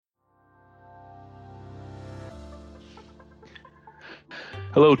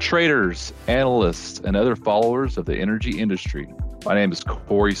Hello, traders, analysts, and other followers of the energy industry. My name is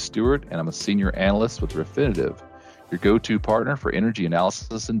Corey Stewart, and I'm a senior analyst with Refinitiv, your go-to partner for energy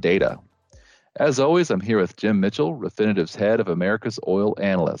analysis and data. As always, I'm here with Jim Mitchell, Refinitiv's head of America's Oil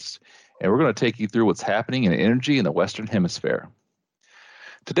Analysts, and we're going to take you through what's happening in energy in the Western Hemisphere.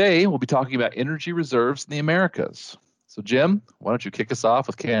 Today, we'll be talking about energy reserves in the Americas. So, Jim, why don't you kick us off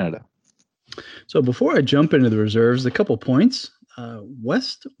with Canada? So before I jump into the reserves, a couple points.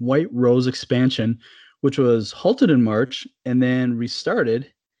 West White Rose expansion, which was halted in March and then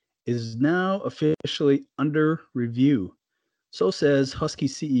restarted, is now officially under review. So says Husky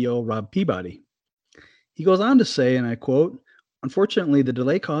CEO Rob Peabody. He goes on to say, and I quote, "Unfortunately, the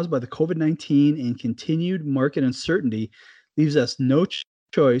delay caused by the COVID-19 and continued market uncertainty leaves us no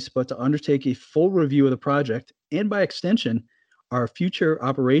choice but to undertake a full review of the project and, by extension, our future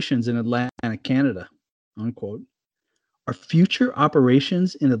operations in Atlantic Canada," unquote. Our future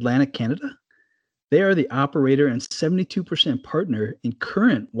operations in Atlantic Canada? They are the operator and 72% partner in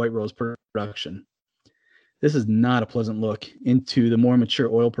current White Rose production. This is not a pleasant look into the more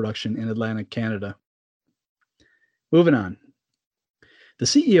mature oil production in Atlantic Canada. Moving on. The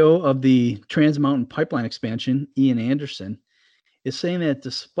CEO of the Trans Mountain Pipeline expansion, Ian Anderson, is saying that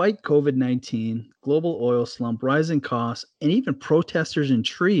despite COVID-19, global oil slump, rising costs, and even protesters in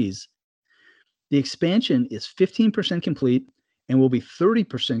trees, the expansion is 15% complete and will be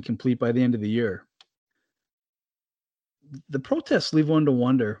 30% complete by the end of the year. The protests leave one to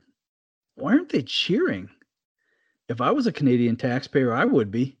wonder, why aren't they cheering? If I was a Canadian taxpayer, I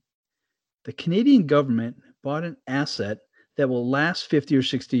would be. The Canadian government bought an asset that will last 50 or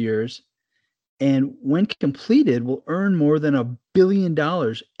 60 years, and when completed, will earn more than $1 billion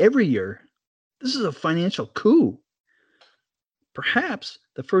every year. This is a financial coup. Perhaps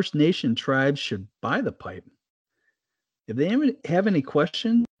the First Nation tribes should buy the pipe. If they have any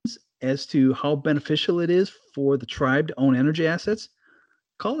questions as to how beneficial it is for the tribe to own energy assets,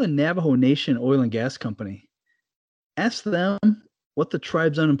 call the Navajo Nation Oil and Gas Company. Ask them what the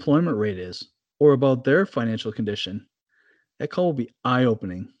tribe's unemployment rate is or about their financial condition. That call will be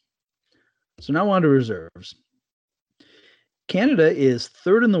eye-opening. So now on to reserves. Canada is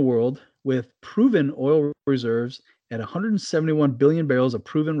third in the world with proven oil reserves at 171 billion barrels of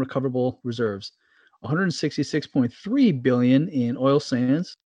proven recoverable reserves, 166.3 billion in oil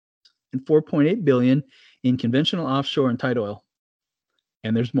sands, and 4.8 billion in conventional offshore and tight oil.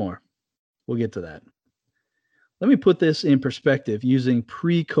 And there's more. We'll get to that. Let me put this in perspective using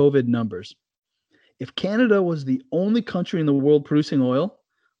pre-COVID numbers. If Canada was the only country in the world producing oil,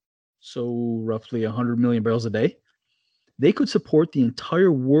 so roughly 100 million barrels a day, they could support the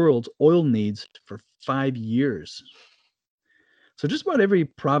entire world's oil needs for 5 years. So just about every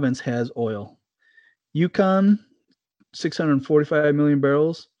province has oil. Yukon, 645 million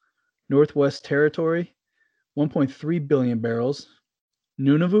barrels. Northwest Territory, 1.3 billion barrels.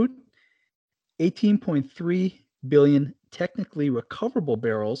 Nunavut, 18.3 billion technically recoverable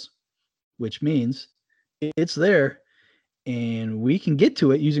barrels, which means it's there and we can get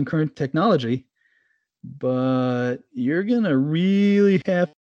to it using current technology, but you're going to really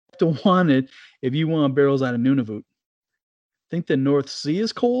have to want it if you want barrels out of Nunavut. Think the North Sea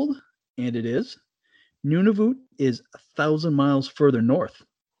is cold? And it is. Nunavut is 1,000 miles further north.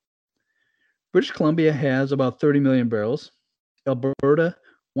 British Columbia has about 30 million barrels. Alberta,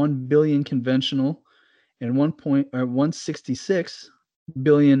 1 billion conventional and 166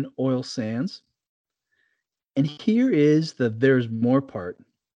 billion oil sands. And here is the there's more part.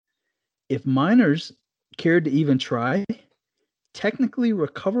 If miners cared to even try, technically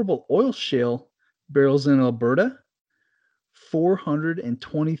recoverable oil shale barrels in Alberta,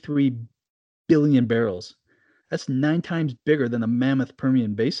 423 billion barrels. That's 9 times bigger than the mammoth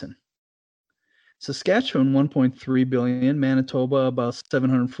Permian Basin. Saskatchewan, 1.3 billion. Manitoba, about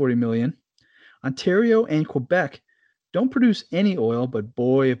 740 million. Ontario and Quebec don't produce any oil, but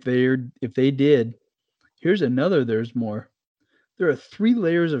boy, if they did, here's another there's more. There are 3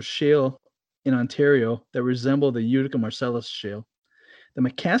 layers of shale in Ontario that resemble the Utica Marcellus shale. The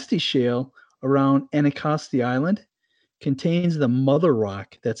McCasty shale around Anacostia Island contains the mother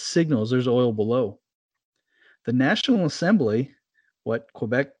rock that signals there's oil below. The National Assembly, what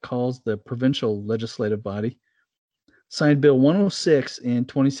Quebec calls the provincial legislative body, signed Bill 106 in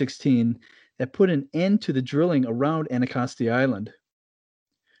 2016 that put an end to the drilling around Anacostia Island.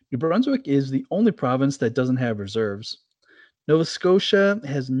 New Brunswick is the only province that doesn't have reserves. Nova Scotia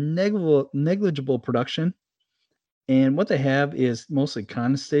has negligible production, and what they have is mostly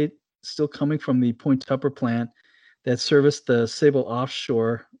condensate still coming from the Point Tupper plant that serviced the Sable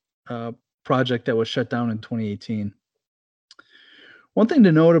offshore project that was shut down in 2018. One thing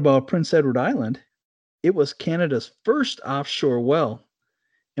to note about Prince Edward Island, it was Canada's first offshore well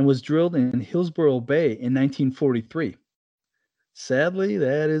and was drilled in Hillsborough Bay in 1943. Sadly,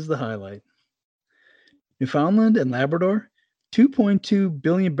 that is the highlight. Newfoundland and Labrador, 2.2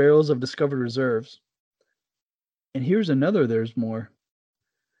 billion barrels of discovered reserves. And here's another there's more.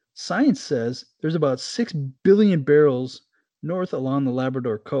 Science says there's about 6 billion barrels north along the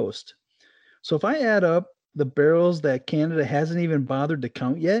Labrador coast. So if I add up the barrels that Canada hasn't even bothered to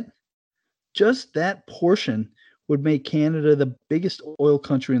count yet, just that portion would make Canada the biggest oil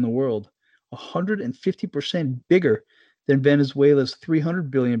country in the world, 150% bigger than Venezuela's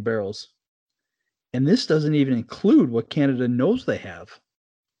 300 billion barrels. And this doesn't even include what Canada knows they have.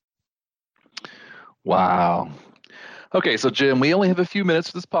 Wow. Okay, so Jim, we only have a few minutes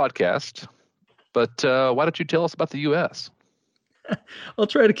for this podcast, but why don't you tell us about the U.S.? I'll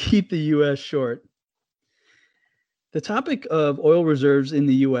try to keep the U.S. short. The topic of oil reserves in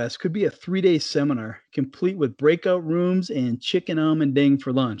the U.S. could be a 3-day seminar, complete with breakout rooms and chicken almond ding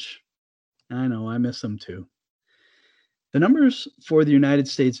for lunch. I know, I miss them too. The numbers for the United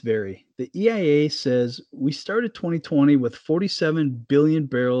States vary. The EIA says we started 2020 with 47 billion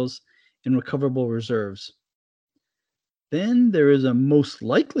barrels in recoverable reserves. Then there is a most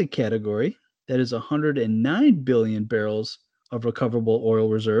likely category that is 109 billion barrels of recoverable oil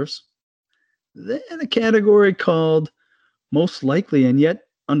reserves. Then a category called most likely and yet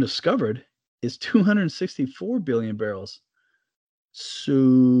undiscovered is 264 billion barrels.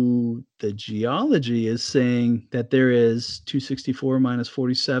 So the geology is saying that there is 264 minus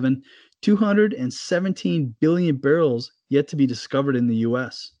 47, 217 billion barrels yet to be discovered in the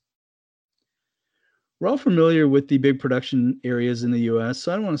U.S. We're all familiar with the big production areas in the U.S.,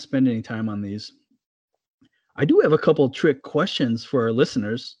 so I don't want to spend any time on these. I do have a couple of trick questions for our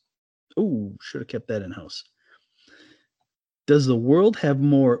listeners. Oh, should have kept that in-house. Does the world have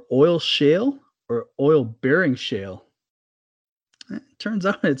more oil shale or oil-bearing shale? It turns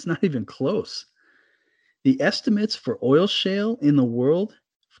out it's not even close. The estimates for oil shale in the world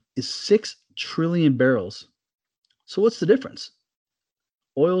is 6 trillion barrels. So what's the difference?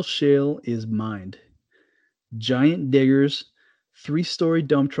 Oil shale is mined. Giant diggers, 3-story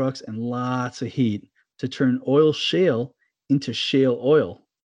dump trucks, and lots of heat to turn oil shale into shale oil,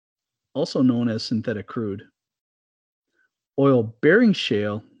 also known as synthetic crude. Oil-bearing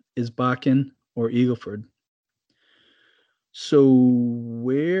shale is Bakken or Eagle Ford. So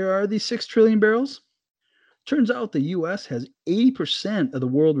where are these 6 trillion barrels? Turns out the U.S. has 80% of the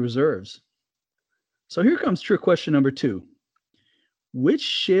world reserves. So here comes trick question number 2. Which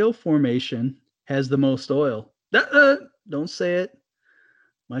shale formation has the most oil? Don't say it.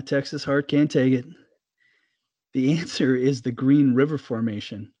 My Texas heart can't take it. The answer is the Green River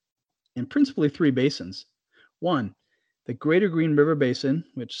Formation, and principally 3 basins. 1, the Greater Green River Basin,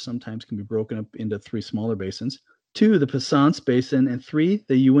 which sometimes can be broken up into 3 smaller basins. 2, the Pissance Basin, and 3,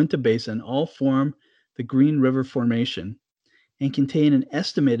 the Uinta Basin, all form the Green River Formation and contain an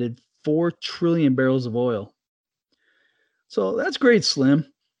estimated 4 trillion barrels of oil. So that's great, Slim.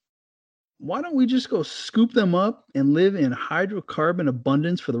 Why don't we just go scoop them up and live in hydrocarbon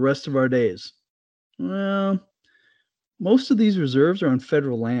abundance for the rest of our days? Well, most of these reserves are on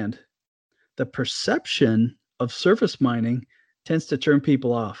federal land. The perception of surface mining tends to turn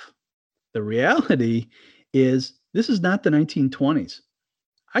people off. The reality is this is not the 1920s.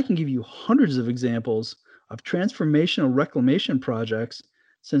 I can give you hundreds of examples of transformational reclamation projects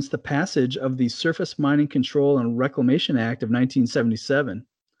since the passage of the Surface Mining Control and Reclamation Act of 1977.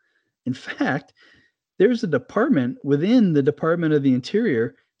 In fact, there's a department within the Department of the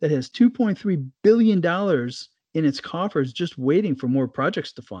Interior that has $2.3 billion in its coffers just waiting for more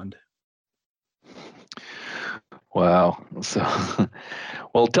projects to fund. Wow. So,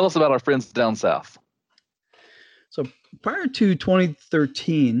 well, tell us about our friends down south. So prior to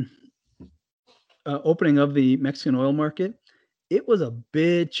 2013, opening of the Mexican oil market, it was a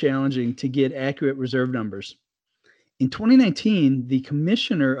bit challenging to get accurate reserve numbers. In 2019, the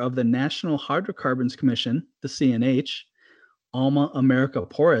commissioner of the National Hydrocarbons Commission, the CNH, Alma America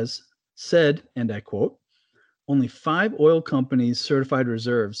Porres, said, and I quote, only 5 oil companies certified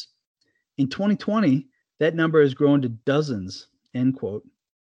reserves. In 2020, that number has grown to dozens, end quote.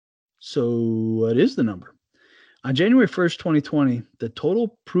 So what is the number? On January 1st, 2020, the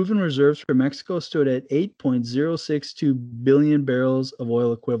total proven reserves for Mexico stood at 8.062 billion barrels of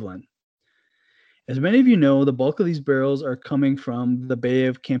oil equivalent. As many of you know, the bulk of these barrels are coming from the Bay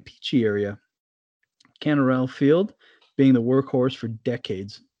of Campeche area, Cantarell Field being the workhorse for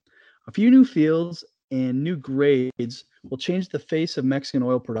decades. A few new fields and new grades will change the face of Mexican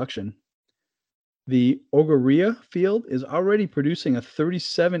oil production. The Ogoria field is already producing a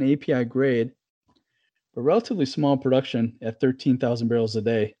 37 API grade, but relatively small production at 13,000 barrels a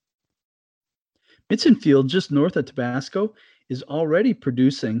day. Midson Field, just north of Tabasco, is already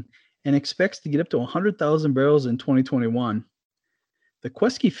producing and expects to get up to 100,000 barrels in 2021. The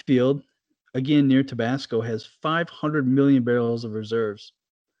Quesky Field, again near Tabasco, has 500 million barrels of reserves.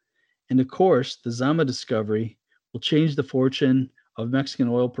 And of course, the Zama discovery will change the fortune of Mexican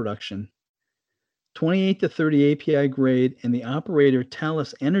oil production. 28 to 30 API grade, and the operator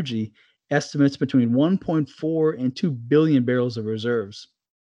Talos Energy estimates between 1.4 and 2 billion barrels of reserves.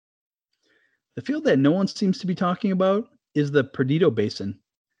 The field that no one seems to be talking about is the Perdido Basin,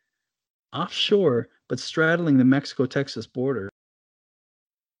 offshore but straddling the Mexico-Texas border.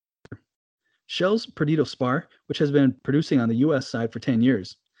 Shell's Perdido Spar, which has been producing on the U.S. side for 10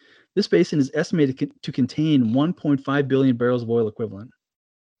 years. This basin is estimated to contain 1.5 billion barrels of oil equivalent.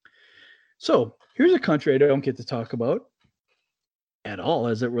 So here's a country I don't get to talk about at all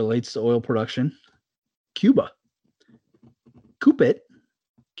as it relates to oil production: Cuba. CUPET,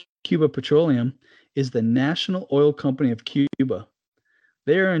 Cuba Petroleum, is the national oil company of Cuba.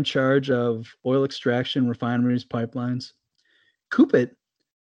 They are in charge of oil extraction, refineries, pipelines. CUPET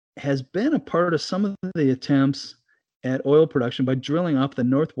has been a part of some of the attempts at oil production by drilling off the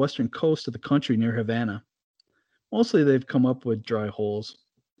northwestern coast of the country near Havana. Mostly they've come up with dry holes.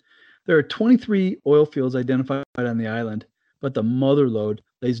 There are 23 oil fields identified on the island, but the mother lode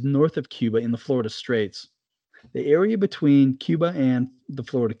lays north of Cuba in the Florida Straits, the area between Cuba and the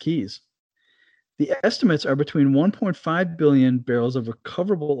Florida Keys. The estimates are between 1.5 billion barrels of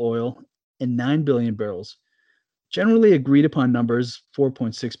recoverable oil and 9 billion barrels. Generally agreed upon numbers,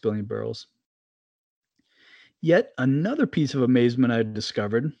 4.6 billion barrels. Yet another piece of amazement I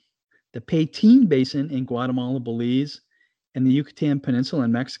discovered: the Petén Basin in Guatemala, Belize, and the Yucatan Peninsula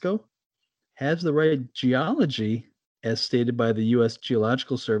in Mexico has the right geology as stated by the U.S.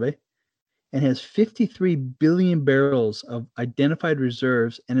 Geological Survey, and has 53 billion barrels of identified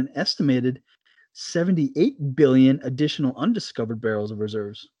reserves and an estimated 78 billion additional undiscovered barrels of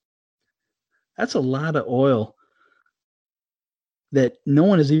reserves. That's a lot of oil that no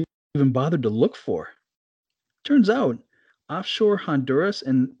one has even bothered to look for. Turns out offshore Honduras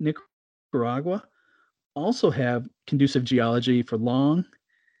and Nicaragua also have conducive geology for long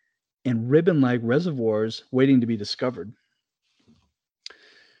and ribbon-like reservoirs waiting to be discovered.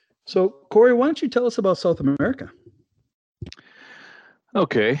 So, Corey, why don't you tell us about South America?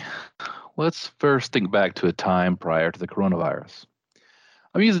 Okay, let's first think back to a time prior to the coronavirus.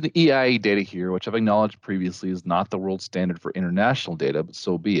 I'm using the EIA data here, which I've acknowledged previously is not the world standard for international data, but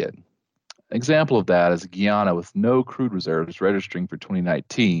so be it. An example of that is Guyana with no crude reserves registering for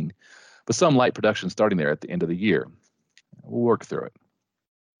 2019, but some light production starting there at the end of the year. We'll work through it.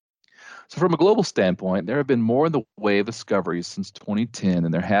 So from a global standpoint, there have been more in the way of discoveries since 2010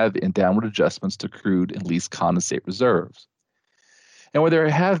 than there have been downward adjustments to crude and least condensate reserves. And where there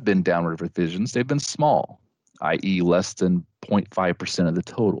have been downward revisions, they've been small, i.e. less than 0.5% of the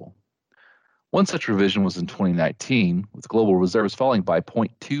total. One such revision was in 2019, with global reserves falling by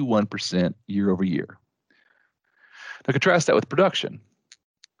 0.21% year over year. Now contrast that with production.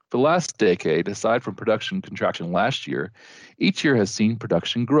 For the last decade, aside from production contraction last year, each year has seen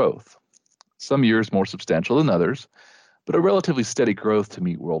production growth. Some years more substantial than others, but a relatively steady growth to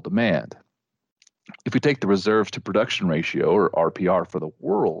meet world demand. If we take the reserves to production ratio, or RPR, for the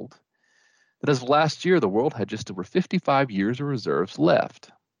world, then as of last year, the world had just over 55 years of reserves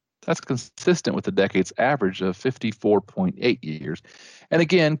left. That's consistent with the decade's average of 54.8 years. And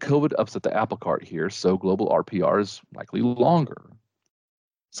again, COVID upset the apple cart here, so global RPR is likely longer.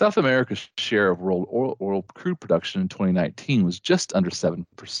 South America's share of world oil crude production in 2019 was just under 7%.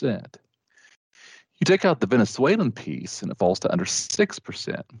 You take out the Venezuelan piece and it falls to under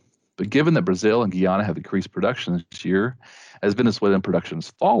 6%. But given that Brazil and Guyana have increased production this year, as Venezuelan production has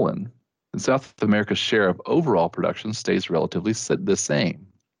fallen, then South America's share of overall production stays relatively the same.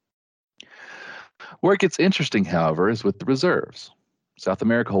 Where it gets interesting, however, is with the reserves. South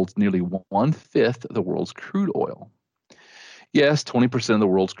America holds nearly 1/5 of the world's crude oil. Yes, 20% of the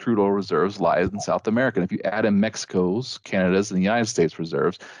world's crude oil reserves lie in South America. And if you add in Mexico's, Canada's, and the United States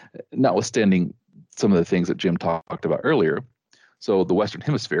reserves, notwithstanding some of the things that Jim talked about earlier, so the Western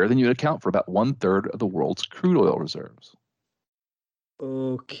Hemisphere, then you would account for about 1/3 of the world's crude oil reserves.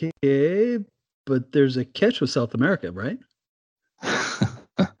 Okay, but there's a catch with South America, right?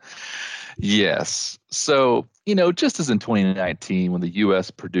 Yes. So, just as in 2019, when the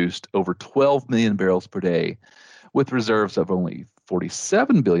U.S. produced over 12 million barrels per day with reserves of only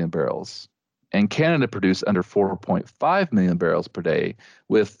 47 billion barrels, and Canada produced under 4.5 million barrels per day,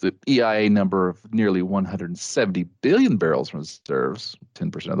 with the EIA number of nearly 170 billion barrels in reserves,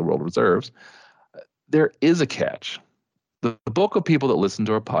 10% of the world reserves. There is a catch. The bulk of people that listen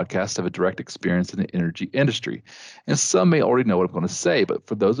to our podcast have a direct experience in the energy industry, and some may already know what I'm going to say. But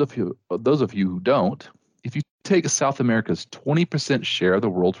for those of you who don't, if you take South America's 20% share of the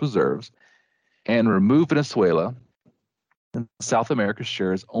world's reserves and remove Venezuela, then South America's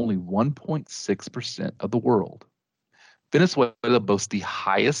share is only 1.6% of the world. Venezuela boasts the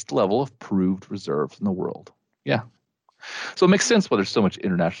highest level of proved reserves in the world. Yeah, so it makes sense why there's so much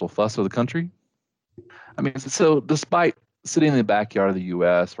international fuss over the country. I mean, so despite sitting in the backyard of the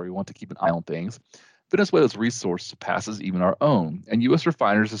U.S. where we want to keep an eye on things, Venezuela's resource surpasses even our own, and U.S.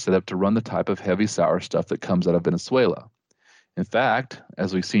 refiners are set up to run the type of heavy sour stuff that comes out of Venezuela. In fact,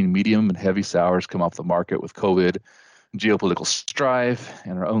 as we've seen medium and heavy sours come off the market with COVID, geopolitical strife,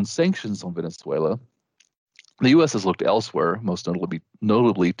 and our own sanctions on Venezuela, the U.S. has looked elsewhere, most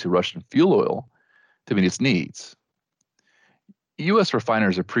notably to Russian fuel oil, to meet its needs. U.S.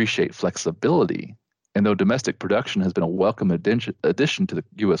 refiners appreciate flexibility, and though domestic production has been a welcome addition to the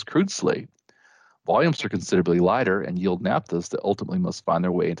U.S. crude slate, volumes are considerably lighter and yield naphthas that ultimately must find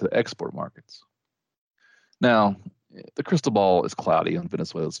their way into the export markets. Now, the crystal ball is cloudy on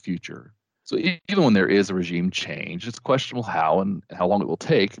Venezuela's future. So even when there is a regime change, it's questionable how and how long it will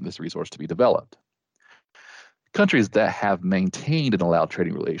take this resource to be developed. Countries that have maintained an allowed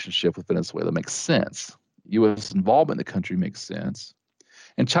trading relationship with Venezuela makes sense. U.S. involvement in the country makes sense.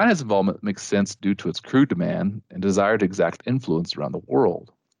 And China's involvement makes sense due to its crude demand and desire to exact influence around the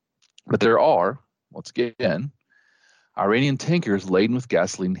world. But there are, once again, Iranian tankers laden with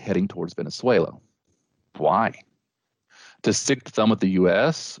gasoline heading towards Venezuela. Why? To stick the thumb with the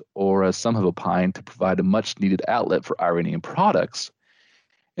U.S., or as some have opined, to provide a much-needed outlet for Iranian products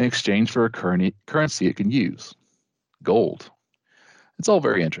in exchange for a currency it can use, gold. It's all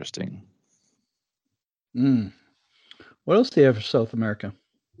very interesting. What else do you have for South America?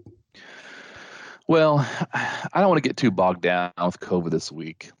 Well, I don't want to get too bogged down with COVID this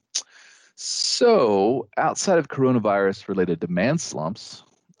week. So, outside of coronavirus-related demand slumps,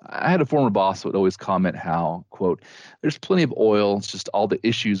 I had a former boss who would always comment how, quote, there's plenty of oil, it's just all the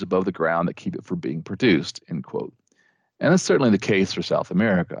issues above the ground that keep it from being produced, end quote. And that's certainly the case for South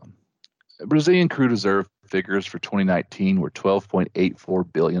America. Brazilian crude reserve figures for 2019 were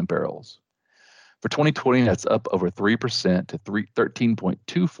 12.84 billion barrels. For 2020, that's up over 3% to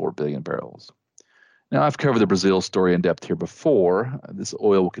 13.24 billion barrels. Now, I've covered the Brazil story in depth here before. This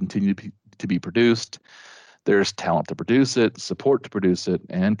oil will continue to be produced. There's talent to produce it, support to produce it,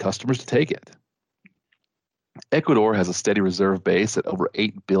 and customers to take it. Ecuador has a steady reserve base at over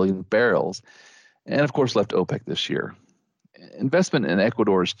 8 billion barrels, and of course left OPEC this year. Investment in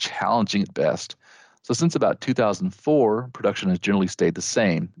Ecuador is challenging at best. So since about 2004, production has generally stayed the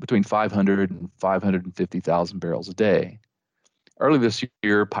same, between 500 and 550,000 barrels a day. Early this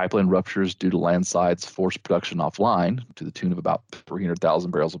year, pipeline ruptures due to landslides forced production offline to the tune of about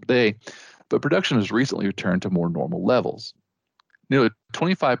 300,000 barrels a day, but production has recently returned to more normal levels. Nearly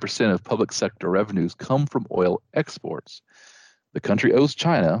 25% of public sector revenues come from oil exports. The country owes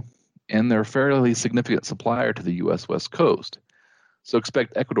China, and they're a fairly significant supplier to the U.S. West Coast. So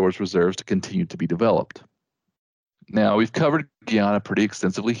expect Ecuador's reserves to continue to be developed. Now, we've covered Guyana pretty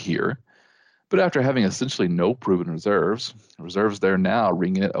extensively here, but after having essentially no proven reserves there now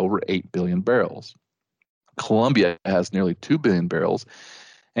ringing at over 8 billion barrels. Colombia has nearly 2 billion barrels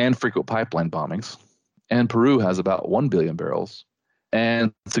and frequent pipeline bombings, and Peru has about 1 billion barrels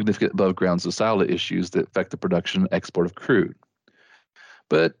and significant above-ground societal issues that affect the production and export of crude.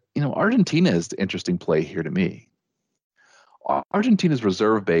 But, Argentina is the interesting play here to me. Argentina's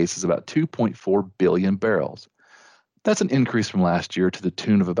reserve base is about 2.4 billion barrels. That's an increase from last year to the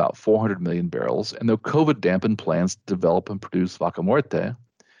tune of about 400 million barrels, and though COVID dampened plans to develop and produce Vaca Muerta,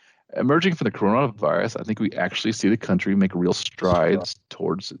 emerging from the coronavirus, I think we actually see the country make real strides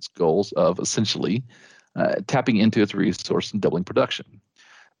towards its goals of essentially tapping into its resource and doubling production.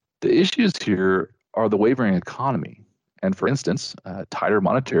 The issues here are the wavering economy, and for instance, tighter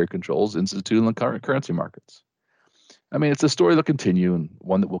monetary controls instituted in the current currency markets. I mean, it's a story that'll continue and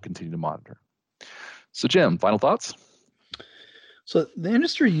one that we'll continue to monitor. So, Jim, final thoughts? So the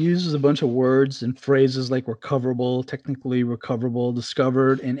industry uses a bunch of words and phrases like recoverable, technically recoverable,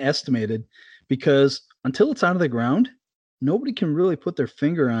 discovered, and estimated, because until it's out of the ground, nobody can really put their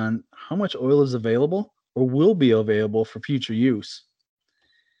finger on how much oil is available or will be available for future use.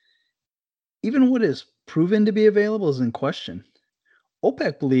 Even what is proven to be available is in question.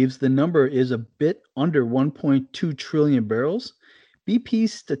 OPEC believes the number is a bit under 1.2 trillion barrels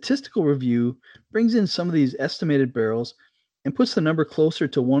BP's statistical review brings in some of these estimated barrels and puts the number closer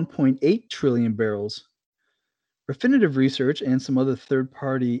to 1.8 trillion barrels. Refinitiv Research and some other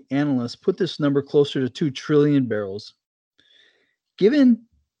third-party analysts put this number closer to 2 trillion barrels. Given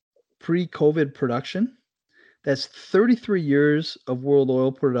pre-COVID production, that's 33 years of world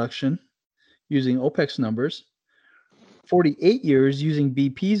oil production using OPEC's numbers, 48 years using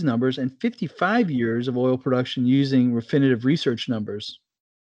BP's numbers, and 55 years of oil production using Refinitiv Research numbers.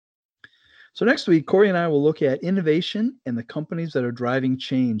 So next week, Corey and I will look at innovation and the companies that are driving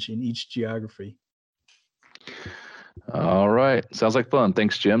change in each geography. All right. Sounds like fun.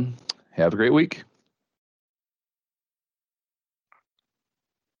 Thanks, Jim. Have a great week.